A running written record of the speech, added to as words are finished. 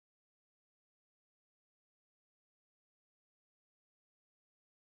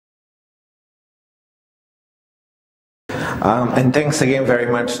And thanks again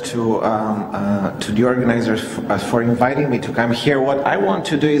very much to the organizers for inviting me to come here. What I want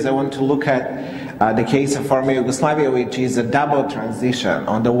to do is I want to look at the case of former Yugoslavia, which is a double transition.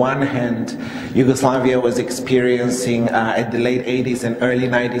 On the one hand, Yugoslavia was experiencing at the late 80s and early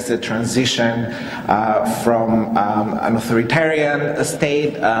 90s a transition from an authoritarian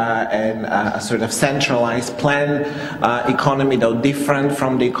state and a sort of centralized planned economy, though different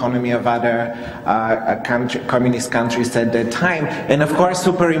from the economy of other communist countries at that time. And of course,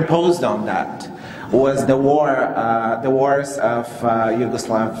 superimposed on that was the wars of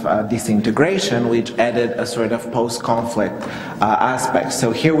Yugoslav disintegration, which added a sort of post-conflict aspect.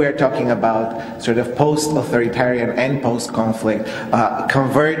 So here we're talking about sort of post-authoritarian and post-conflict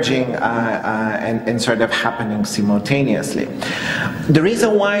converging and sort of happening simultaneously. The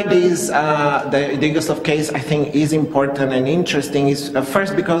reason why the Yugoslav case, I think, is important and interesting is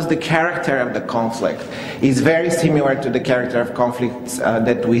first because the character of the conflict is very similar to the character of conflicts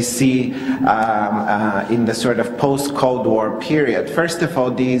that we see in the sort of post-Cold War period. First of all,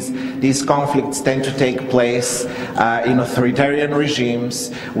 these conflicts tend to take place in authoritarian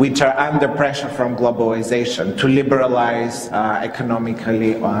regimes which are under pressure from globalization to liberalize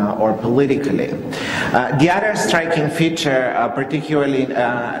economically or politically. The other striking feature, particularly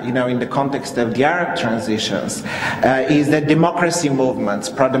in the context of the Arab transitions, is that democracy movements,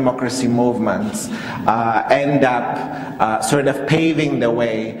 pro-democracy movements, end up sort of paving the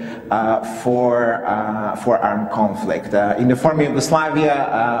way for armed conflict. In the former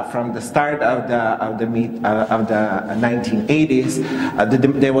Yugoslavia, from the start of the 1980s,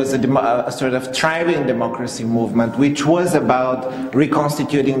 there was a sort of thriving democracy movement, which was about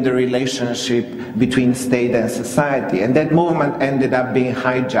reconstituting the relationship between state and society, and that movement ended up being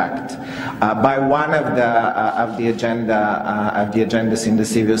hijacked by one of the agendas in the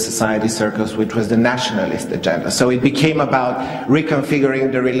civil society circles, which was the nationalist agenda. So it became about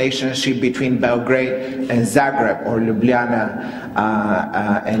reconfiguring the relationship between Belgrade and Zagreb, or Ljubljana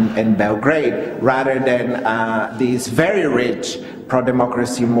and Belgrade, rather than this very rich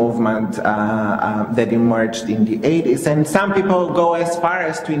pro-democracy movement that emerged in the 80s. And some people go as far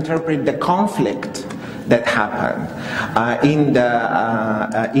as to interpret the conflict that happened in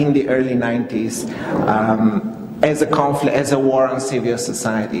the early 90s as a conflict, as a war on civil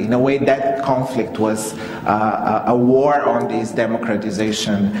society. In a way, that conflict was a war on this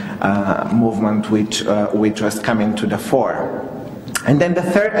democratization movement which was coming to the fore. And then the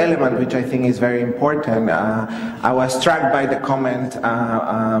third element, which I think is very important, I was struck by the comment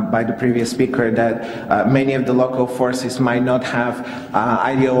by the previous speaker that many of the local forces might not have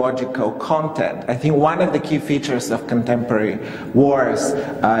ideological content. I think one of the key features of contemporary wars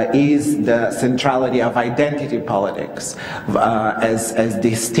is the centrality of identity politics as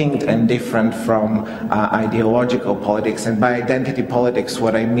distinct and different from ideological politics. And by identity politics,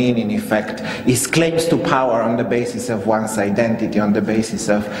 what I mean, in effect, is claims to power on the basis of one's identity, on the basis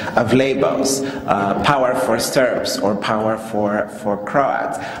of labels, power for Serbs or power for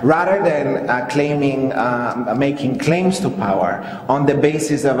Croats, rather than making claims to power on the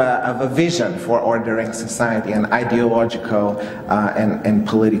basis of a vision for ordering society, an ideological and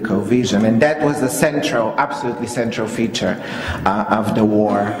political vision. And that was the central, absolutely central feature of the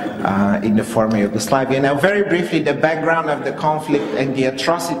war in the former Yugoslavia. Now, very briefly, the background of the conflict and the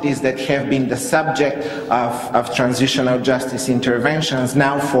atrocities that have been the subject of transitional justice interventions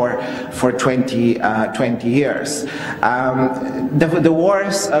now for 20 years. The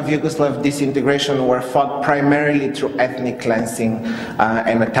wars of Yugoslav disintegration were fought primarily through ethnic cleansing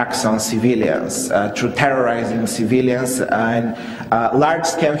and attacks on civilians, through terrorizing civilians and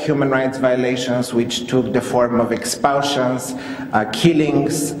large-scale human rights violations which took the form of expulsions,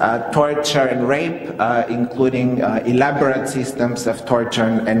 killings, torture and rape, including elaborate systems of torture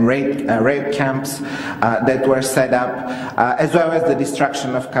and rape camps that were set up, as well as the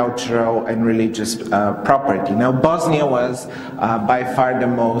destruction of cultural and religious property. Now, Bosnia was by far the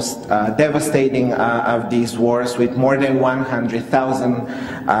most devastating of these wars, with more than 100,000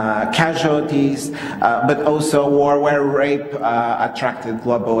 casualties, but also a war where rape attracted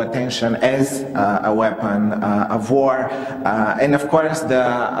global attention as a weapon of war. And of course,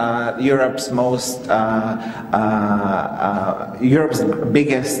 Europe's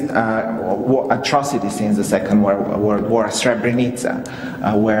biggest atrocity since the Second World War, Srebrenica,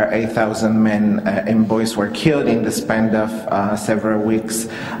 where 8,000 men and boys were killed in the span of several weeks,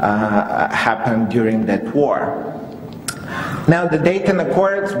 happened during that war. Now, the Dayton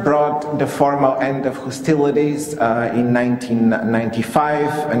Accords brought the formal end of hostilities in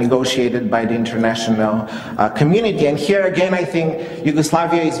 1995, negotiated by the international community. And here again, I think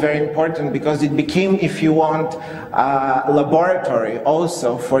Yugoslavia is very important because it became, if you want, laboratory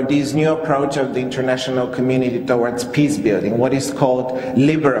also for this new approach of the international community towards peace building, what is called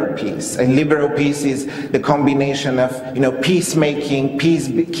liberal peace. And liberal peace is the combination of, peacemaking,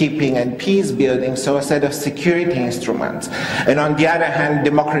 peacekeeping, and peace building, so a set of security instruments. And on the other hand,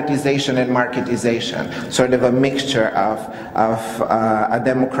 democratization and marketization, sort of a mixture of a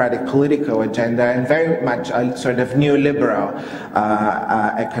democratic political agenda and very much a sort of neoliberal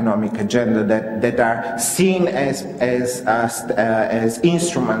economic agenda that are seen as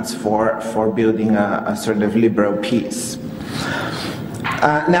instruments for building a sort of liberal peace.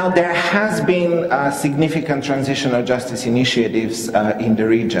 Now, there has been significant transitional justice initiatives in the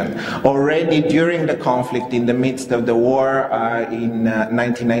region. Already during the conflict, in the midst of the war in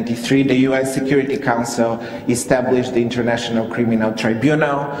 1993, the UN Security Council established the International Criminal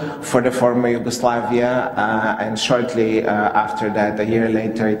Tribunal for the former Yugoslavia, and shortly after that, a year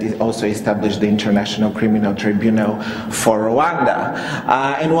later, it also established the International Criminal Tribunal for Rwanda.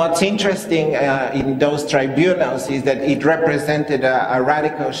 And what's interesting in those tribunals is that it represented a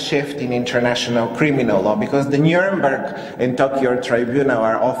radical shift in international criminal law, because the Nuremberg and Tokyo Tribunal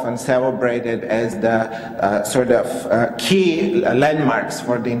are often celebrated as the sort of key landmarks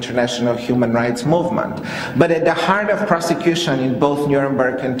for the international human rights movement. But at the heart of prosecution in both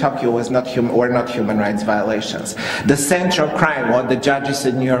Nuremberg and Tokyo were not human rights violations. The central crime, what the judges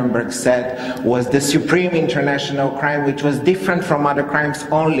at Nuremberg said, was the supreme international crime, which was different from other crimes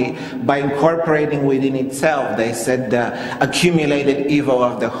only by incorporating within itself, they said, the accumulated evil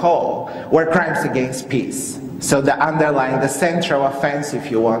of the whole, were crimes against peace. So the central offense,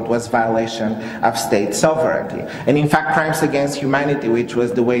 if you want, was violation of state sovereignty. And in fact, crimes against humanity, which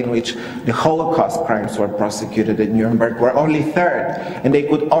was the way in which the Holocaust crimes were prosecuted at Nuremberg, were only third, and they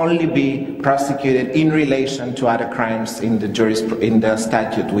could only be prosecuted in relation to other crimes in the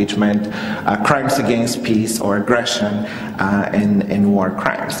statute, which meant crimes against peace or aggression and war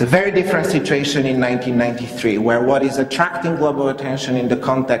crimes. A very different situation in 1993, where what is attracting global attention in the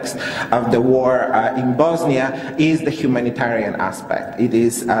context of the war in Bosnia is the humanitarian aspect. It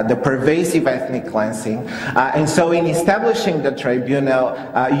is the pervasive ethnic cleansing. And so in establishing the tribunal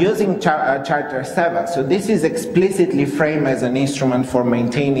using Charter 7, so this is explicitly framed as an instrument for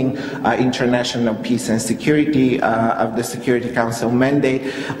maintaining international peace and security of the Security Council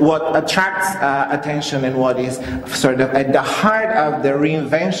mandate. What attracts attention and what is sort of at the heart of the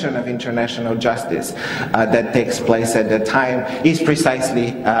reinvention of international justice that takes place at the time is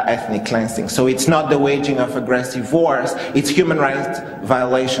precisely ethnic cleansing. So it's not the waging of aggressive wars, it's human rights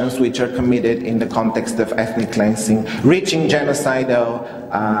violations which are committed in the context of ethnic cleansing, reaching genocidal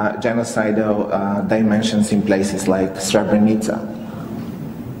dimensions in places like Srebrenica.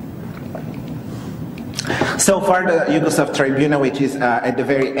 So far, the Yugoslav Tribunal, which is at the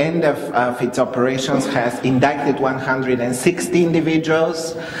very end of its operations, has indicted 160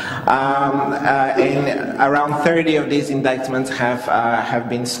 individuals, and around 30 of these indictments have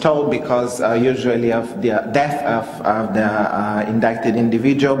been stalled because usually of the death of the indicted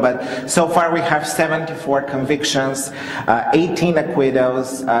individual. But so far, we have 74 convictions, 18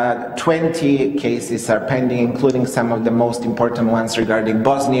 acquittals, 20 cases are pending, including some of the most important ones regarding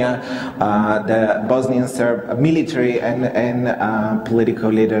Bosnia, the Bosnian Serb military and political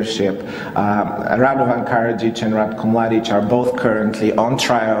leadership. Radovan Karadzic and Ratko Mladic are both currently on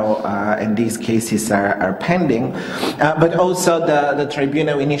trial, and these cases are pending. But also the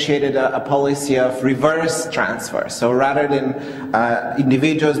tribunal initiated a policy of reverse transfer. So rather than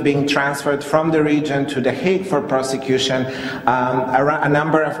individuals being transferred from the region to The Hague for prosecution, a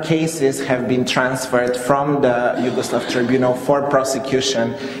number of cases have been transferred from the Yugoslav Tribunal for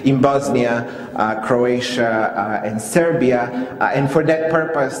prosecution in Bosnia, Croatia, and Serbia, and for that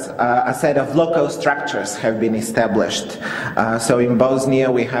purpose a set of local structures have been established. So in Bosnia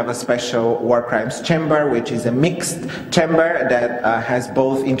we have a special war crimes chamber, which is a mixed chamber that has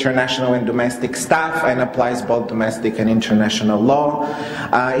both international and domestic staff and applies both domestic and international law.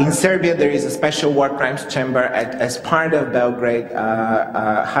 In Serbia there is a special war crimes chamber as part of Belgrade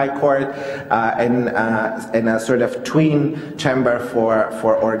High Court, and a sort of twin chamber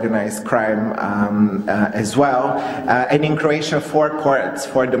for organized crime as well. And in Croatia,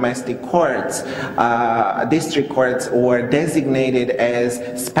 4 domestic courts, district courts, were designated as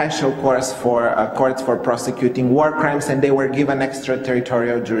special courts for prosecuting war crimes, and they were given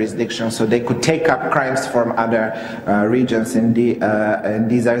extraterritorial jurisdiction, so they could take up crimes from other regions, and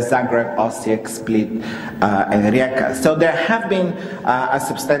these are Zagreb, Osijek, Split, and Rijeka. So there have been a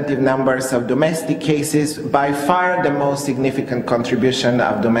substantive numbers of domestic cases. By far the most significant contribution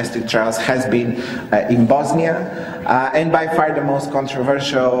of domestic trials has been in Bosnia, and by far the most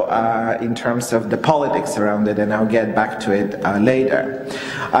controversial in terms of the politics around it, and I'll get back to it later.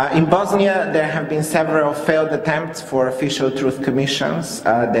 In Bosnia, there have been several failed attempts for official truth commissions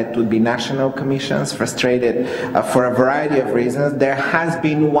that would be national commissions, frustrated for a variety of reasons. There has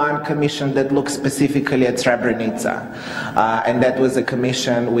been one commission that looks specifically at Srebrenica, and that was a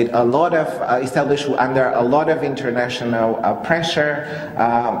commission with a lot of established under a lot of international pressure.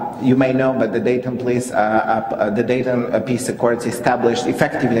 You may know, but the Dayton Peace Accords established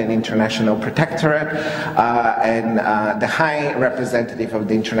effectively an international protectorate, and the High Representative of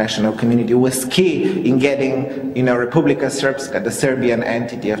the international community was key in getting, Republika Srpska, the Serbian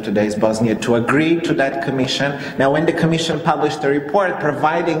entity of today's Bosnia, to agree to that commission. Now, when the commission published a report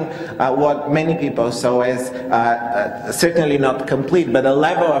providing what many people saw as certainly not complete, but a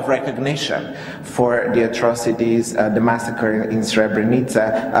level of recognition for the atrocities, the massacre in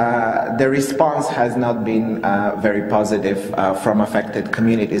Srebrenica, the response has not been very positive from affected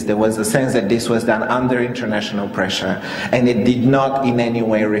communities. There was a sense that this was done under international pressure, and it did not in any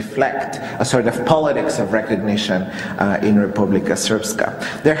way reflect a sort of politics of recognition in Republika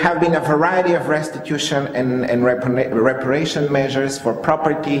Srpska. There have been a variety of restitution and reparation measures for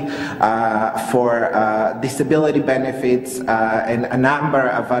property, for disability benefits, and a number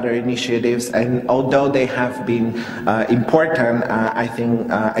of other initiatives, and although they have been important, I think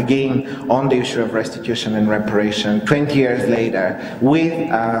again on the issue of restitution and reparation 20 years later, with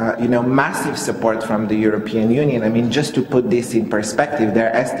massive support from the European Union. I mean, just to put this in perspective, there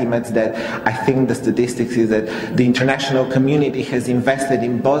are estimates that, I think the statistics is that the international community has invested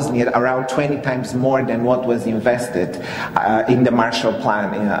in Bosnia around 20 times more than what was invested in the Marshall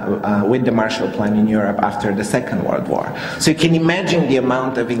Plan, with the Marshall Plan in Europe after the Second World War. So you can imagine the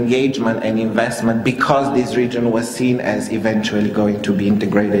amount of engagement and investment because this region was seen as eventually going to be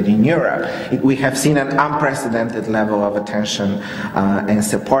integrated in Europe. We have seen an unprecedented level of attention and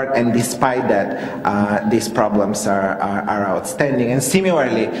support, and despite that, these problems are outstanding. And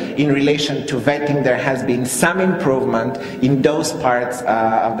similarly, in relation to vetting, there has been some improvement in those parts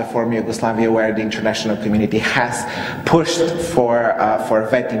of the former Yugoslavia where the international community has pushed for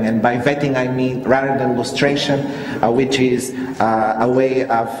vetting. And by vetting, I mean rather than lustration, which is a way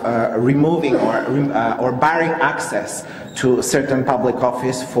of removing or barring access to certain public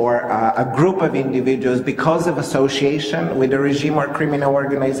office for a group of individuals because of association with a regime or criminal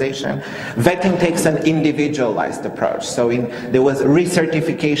organization. Vetting takes an individualized approach. So there was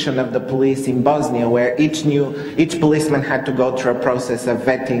recertification of the police in Bosnia, where each policeman had to go through a process of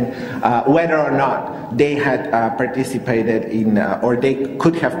vetting whether or not they had participated in, or they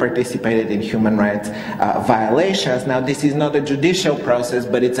could have participated in human rights violations. Now, this is not a judicial process,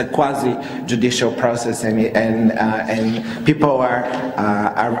 but it's a quasi-judicial process, and people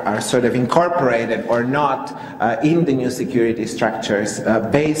are sort of incorporated or not in the new security structures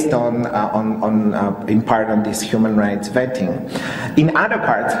based on in part on this human rights vetting. In other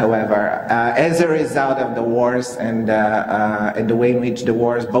parts, however, as a result of the wars and the way in which the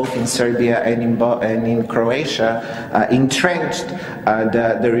wars, both in Serbia and in Croatia, entrenched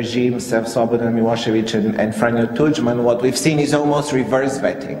the regimes of Slobodan Milošević and Franjo Tuđman, what we've seen is almost reverse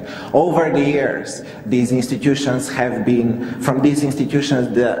vetting. Over the years, these institutions have been, from these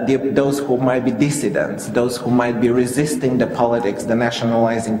institutions, those who might be dissidents, those who might be resisting the politics, the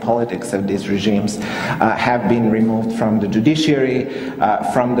nationalizing politics of these regimes, have been removed from the judiciary,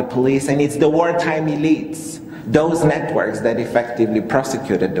 from the police, and it's the wartime elites, those networks that effectively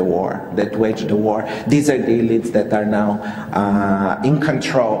prosecuted the war, that waged the war. These are the elites that are now in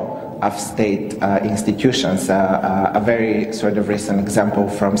control of state institutions. A very sort of recent example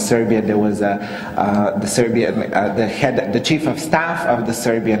from Serbia, there was the chief of staff of the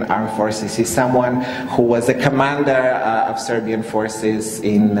Serbian armed forces is someone who was a commander of Serbian forces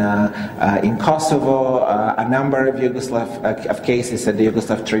in Kosovo. A number of of cases at the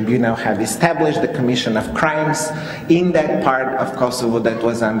Yugoslav Tribunal have established the commission of crimes in that part of Kosovo that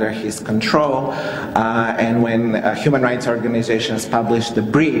was under his control. And when human rights organizations published the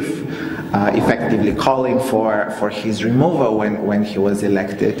brief effectively calling for his removal when he was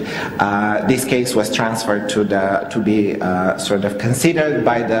elected. This case was transferred to be sort of considered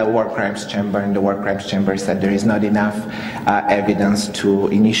by the War Crimes Chamber, and the War Crimes Chamber said there is not enough evidence to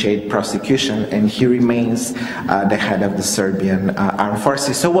initiate prosecution, and he remains the head of the Serbian armed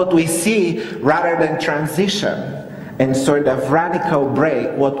forces. So what we see, rather than transition and sort of radical break,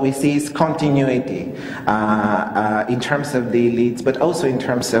 what we see is continuity in terms of the elites, but also in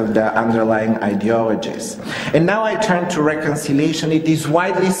terms of the underlying ideologies. And now I turn to reconciliation. It is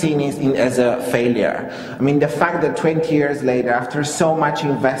widely seen as a failure. I mean, the fact that 20 years later, after so much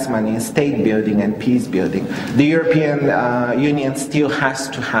investment in state building and peace building, the European Union still has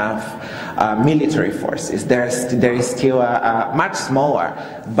to have military forces. There is still a much smaller,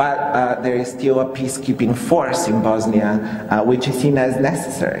 but there is still a peacekeeping force in Bosnia, which is seen as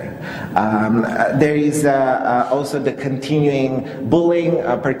necessary. There is also the continuing bullying,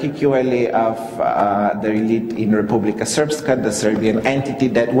 particularly of the elite in Republika Srpska, the Serbian entity,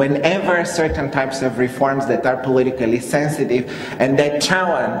 that whenever certain types of reforms that are politically sensitive and that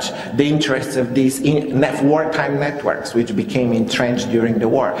challenge the interests of these wartime networks, which became entrenched during the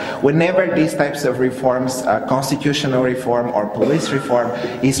war, whenever these types of reforms, constitutional reform or police reform,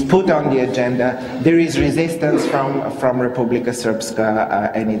 is put on the agenda, there is resistance from Republika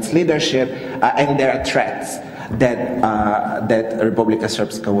Srpska and its leadership, and there are threats that Republika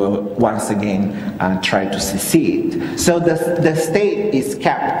Srpska will once again try to secede. So the state is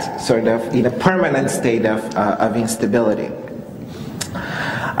kept sort of in a permanent state of instability.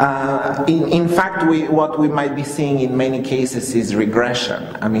 In fact, what we might be seeing in many cases is regression.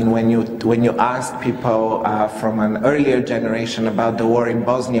 I mean, when you ask people from an earlier generation about the war in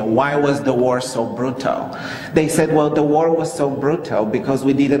Bosnia, why was the war so brutal? They said, well, the war was so brutal because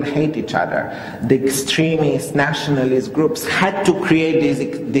we didn't hate each other. The extremist nationalist groups had to create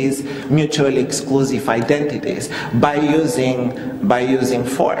these mutually exclusive identities by using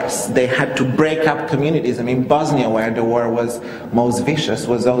force. They had to break up communities. I mean, Bosnia, where the war was most vicious,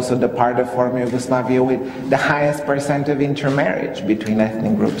 was also the part of former Yugoslavia with the highest percent of intermarriage between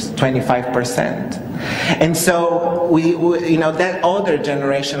ethnic groups, 25%. And so that older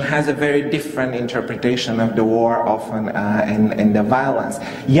generation has a very different interpretation of the war often and the violence.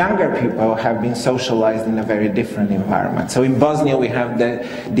 Younger people have been socialized in a very different environment. So in Bosnia we have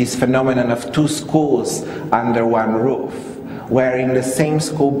this phenomenon of two schools under one roof, where in the same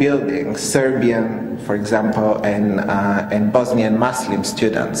school building, Serbian, for example, and Bosnian Muslim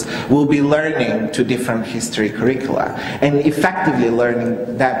students will be learning two different history curricula and effectively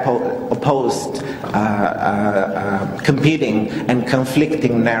learning that opposed, competing and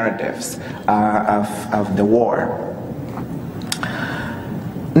conflicting narratives of the war.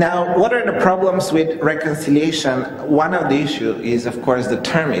 Now, what are the problems with reconciliation? One of the issues is, of course, the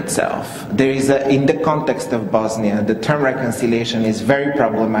term itself. There is in the context of Bosnia, the term reconciliation is very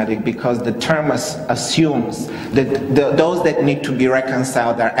problematic because the term assumes that those that need to be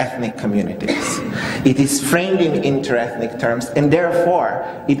reconciled are ethnic communities. It is framed in inter-ethnic terms, and therefore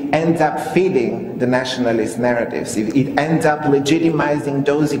it ends up feeding the nationalist narratives. It ends up legitimizing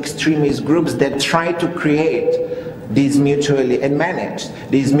those extremist groups that try to create these mutually and managed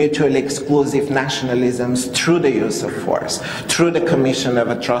these mutually exclusive nationalisms through the use of force, through the commission of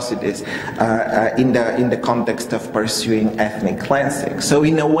atrocities in the context of pursuing ethnic cleansing. So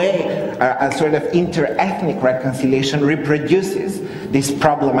in a way, a sort of inter-ethnic reconciliation reproduces this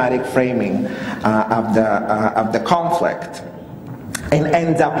problematic framing of the conflict and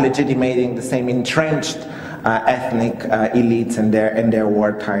ends up legitimating the same entrenched ethnic elites and their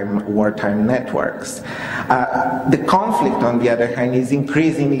wartime networks. The conflict, on the other hand, is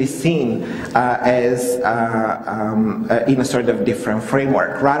increasingly seen as in a sort of different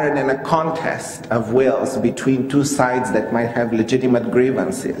framework, rather than a contest of wills between two sides that might have legitimate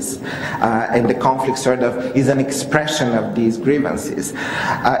grievances. And the conflict sort of is an expression of these grievances.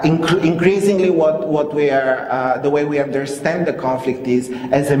 Increasingly, the way we understand the conflict is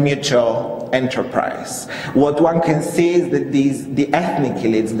as a mutual enterprise. What one can see is that the ethnic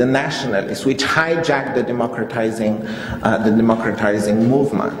elites, the nationalists, which hijack the democratizing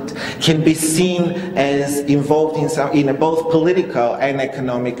movement, can be seen as involved in a both political and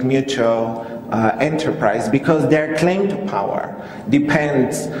economic mutual enterprise, because their claim to power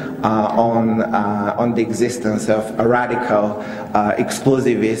depends on the existence of a radical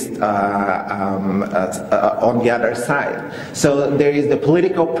exclusivist on the other side. So there is the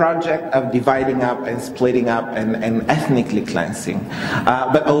political project of dividing up and splitting up and ethnically cleansing,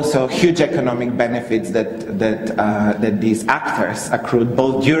 but also huge economic benefits that these actors accrued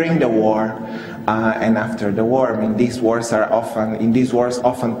both during the war and after the war. I mean, in these wars,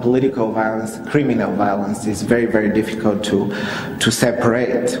 often political violence, criminal violence is very, very difficult to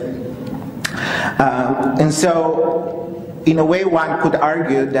separate. And so, in a way, one could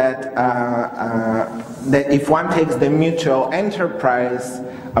argue that that if one takes the mutual enterprise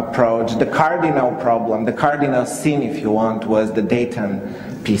approach, the cardinal problem, the cardinal sin, if you want, was the Dayton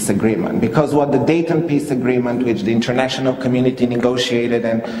Peace Agreement. Because what the Dayton Peace Agreement, which the international community negotiated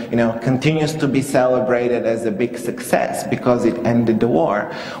and continues to be celebrated as a big success because it ended the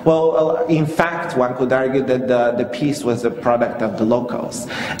war. Well, in fact, one could argue that the peace was a product of the locals.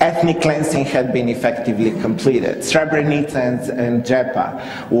 Ethnic cleansing had been effectively completed. Srebrenica and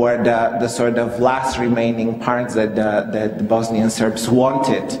Jepa were the sort of last remaining parts that the Bosnian Serbs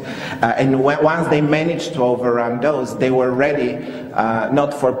wanted. And once they managed to overrun those, they were ready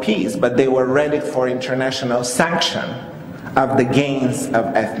not for peace, but they were ready for international sanction of the gains of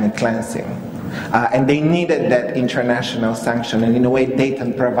ethnic cleansing. And they needed that international sanction, and in a way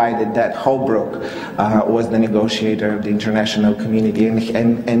Dayton provided that. Holbrooke was the negotiator of the international community,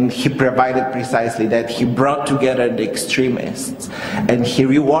 and he provided precisely that. He brought together the extremists, and he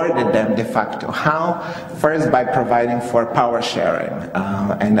rewarded them de facto. How? First, by providing for power sharing,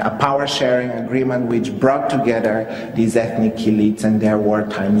 and a power sharing agreement which brought together these ethnic elites and their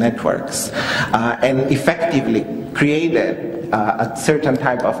wartime networks, and effectively created a certain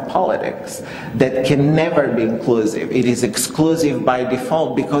type of politics that can never be inclusive. It is exclusive by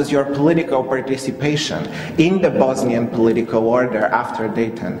default because your political participation in the Bosnian political order after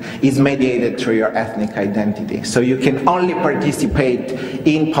Dayton is mediated through your ethnic identity. So you can only participate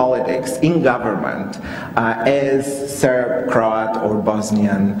in politics, in government, as Serb, Croat, or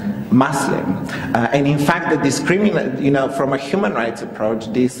Bosnian Muslim. And in fact, the discrimination, from a human rights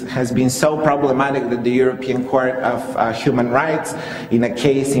approach, this has been so problematic that the European Court of Human Rights, in a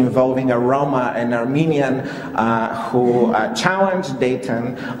case involving a Roma and Armenian who challenged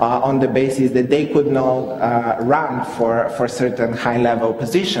Dayton on the basis that they could not run for certain high-level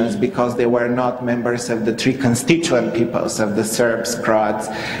positions because they were not members of the three constituent peoples of the Serbs, Croats,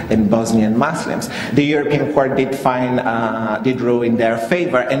 and Bosnian Muslims. The European Court did rule in their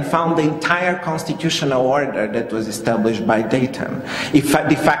favor and found the entire constitutional order that was established by Dayton, de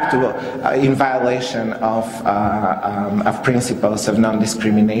facto in violation of principles of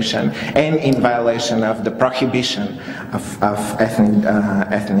non-discrimination and in violation of the prohibition of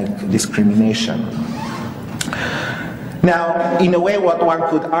ethnic discrimination. Now, in a way, what one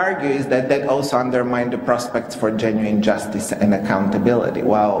could argue is that also undermined the prospects for genuine justice and accountability.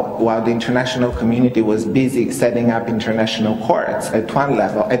 While the international community was busy setting up international courts at one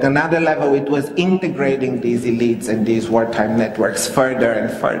level, at another level it was integrating these elites and these wartime networks further and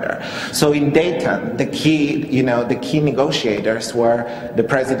further. So in Dayton, the key negotiators were the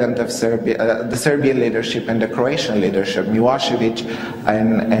president of Serbia, the Serbian leadership and the Croatian leadership, Milosevic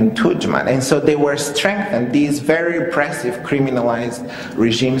and Tudjman. And so they were strengthened. These very repressive, criminalized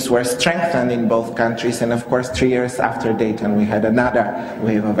regimes were strengthened in both countries, and of course 3 years after Dayton we had another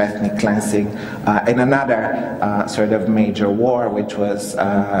wave of ethnic cleansing and another sort of major war, which was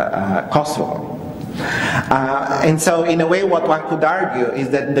Kosovo. And so in a way what one could argue is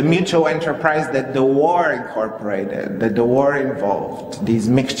that the mutual enterprise that the war incorporated, that the war involved, this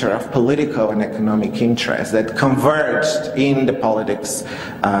mixture of political and economic interests that converged in the politics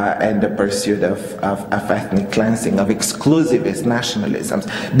and the pursuit of ethnic cleansing, of exclusivist nationalisms,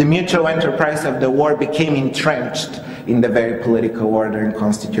 the mutual enterprise of the war became entrenched in the very political order and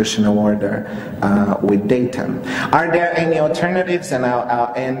constitutional order with Dayton. Are there any alternatives? And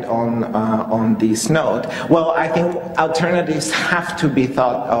I'll end on this note. Well, I think alternatives have to be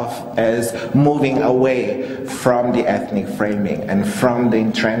thought of as moving away from the ethnic framing and from the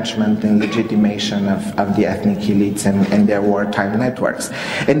entrenchment and legitimation of the ethnic elites and their wartime networks.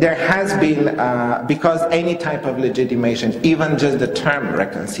 And there has been, because any type of legitimation, even just the term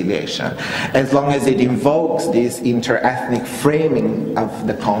reconciliation, as long as it invokes this inter-ethnic framing of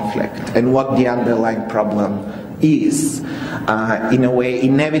the conflict and what the underlying problem is, in a way,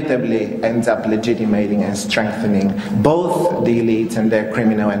 inevitably ends up legitimating and strengthening both the elites and their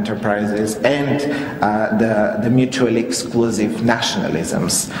criminal enterprises and the mutually exclusive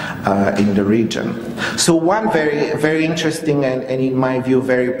nationalisms in the region. So one very, very interesting and in my view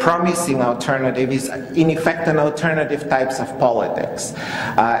very promising alternative is in effect an alternative types of politics,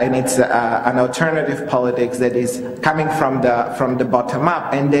 and it's an alternative politics that is coming from the bottom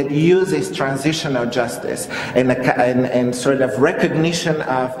up and that uses transitional justice and sort of recognition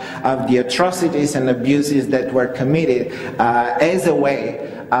of the atrocities and abuses that were committed as a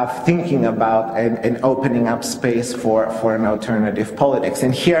way of thinking about and opening up space for an alternative politics.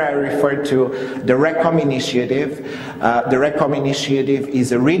 And here I refer to the RECOM initiative. The RECOM initiative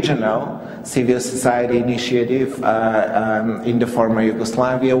is a regional civil society initiative in the former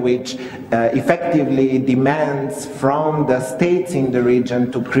Yugoslavia, which effectively demands from the states in the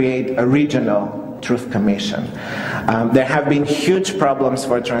region to create a regional Truth Commission. There have been huge problems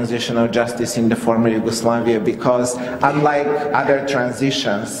for transitional justice in the former Yugoslavia because, unlike other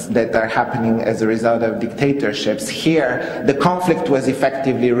transitions that are happening as a result of dictatorships, here the conflict was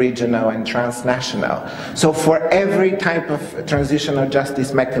effectively regional and transnational. So for every type of transitional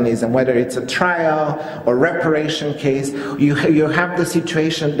justice mechanism, whether it's a trial or reparation case, you have the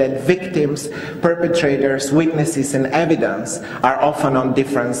situation that victims, perpetrators, witnesses, and evidence are often on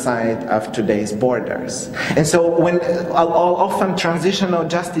different sides of today's borders. And so when often transitional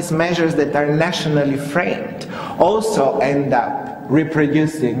justice measures that are nationally framed also end up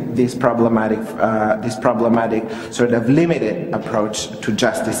reproducing this problematic sort of limited approach to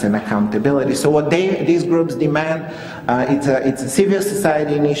justice and accountability. So what these groups demand, it's a civil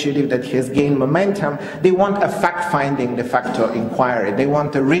society initiative that has gained momentum. They want a fact-finding de facto inquiry. They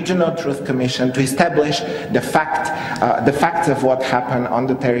want a regional truth commission to establish the facts of what happened on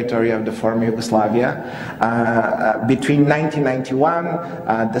the territory of the former Yugoslavia between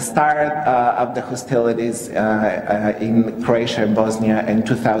 1991, the start of the hostilities in Croatia and Bosnia, and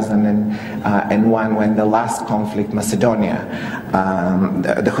 2001, when the last conflict, Macedonia,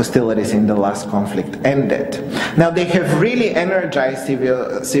 the hostilities in the last conflict ended. Now they have really energized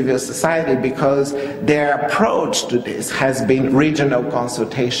civil society because their approach to this has been regional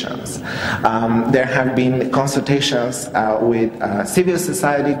consultations. There have been consultations with civil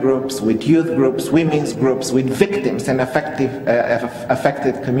society groups, with youth groups, women's groups, with victims and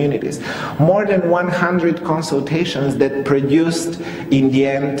affected communities. More than 100 consultations that produced in the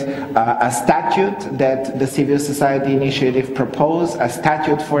end a statute that the civil society initiative proposed, a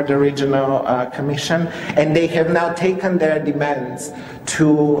statute for the regional commission, and they have now taken their demands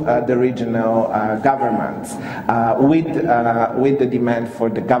to the regional governments with the demand for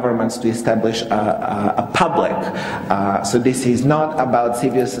the governments to establish a public. So this is not about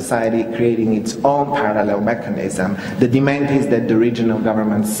civil society creating its own parallel mechanism. The demand is that the regional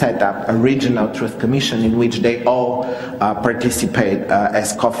governments set up a regional truth commission in which they all participate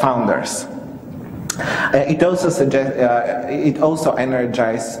as co-founders. It also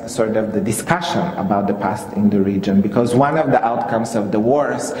energized sort of the discussion about the past in the region, because one of the outcomes of the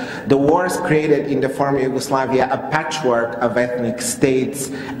wars created in the former Yugoslavia a patchwork of ethnic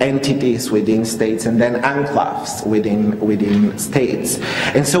states, entities within states, and then enclaves within states.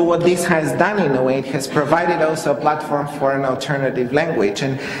 And so what this has done in a way, it has provided also a platform for an alternative language.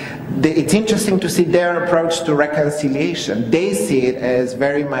 And it's interesting to see their approach to reconciliation. They see it as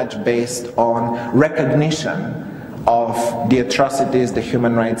very much based on recognition of the atrocities, the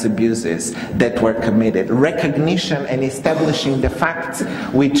human rights abuses that were committed. Recognition and establishing the facts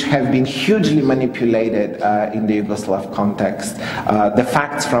which have been hugely manipulated in the Yugoslav context. The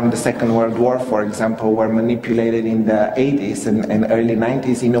facts from the Second World War, for example, were manipulated in the 80s and early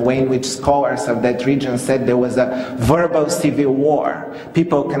 90s in a way in which scholars of that region said there was a verbal civil war.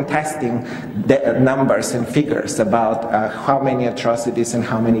 People contesting the numbers and figures about how many atrocities and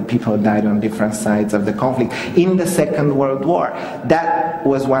how many people died on different sides of the conflict. In the Second World War. That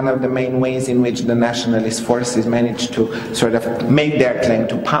was one of the main ways in which the nationalist forces managed to sort of make their claim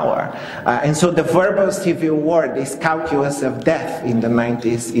to power. And so the verbal civil war, this calculus of death in the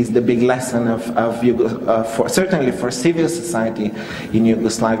 90s, is the big lesson certainly for civil society in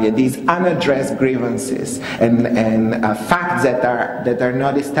Yugoslavia. These unaddressed grievances and facts that are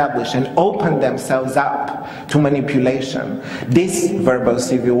not established and open themselves up to manipulation. This verbal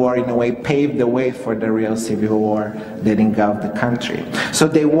civil war, in a way, paved the way for the real civil war that engulfed the country. So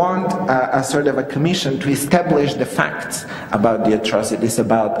they want a sort of a commission to establish the facts about the atrocities,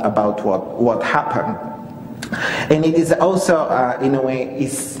 about what happened. And it is also, in a way,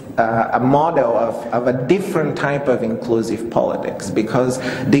 is a model of a different type of inclusive politics, because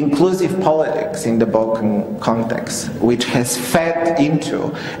the inclusive politics in the Balkan context, which has fed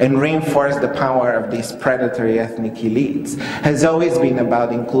into and reinforced the power of these predatory ethnic elites, has always been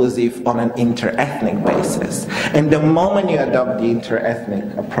about inclusive on an inter-ethnic basis. And the moment you adopt the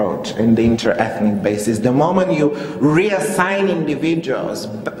inter-ethnic approach and the inter-ethnic basis, the moment you reassign individuals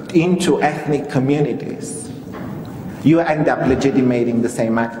into ethnic communities, you end up legitimating the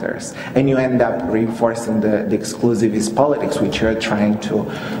same actors, and you end up reinforcing the exclusivist politics which you're trying to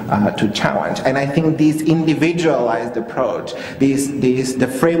challenge. And I think this individualized approach,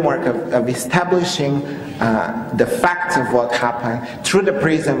 the framework of establishing the facts of what happened through the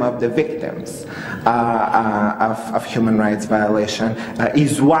prism of the victims of human rights violation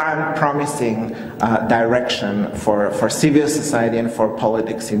is one promising direction for civil society and for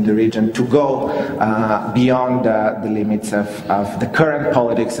politics in the region to go beyond the limits of the current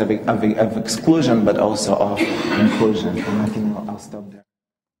politics of exclusion, but also of inclusion. And I think I'll stop there.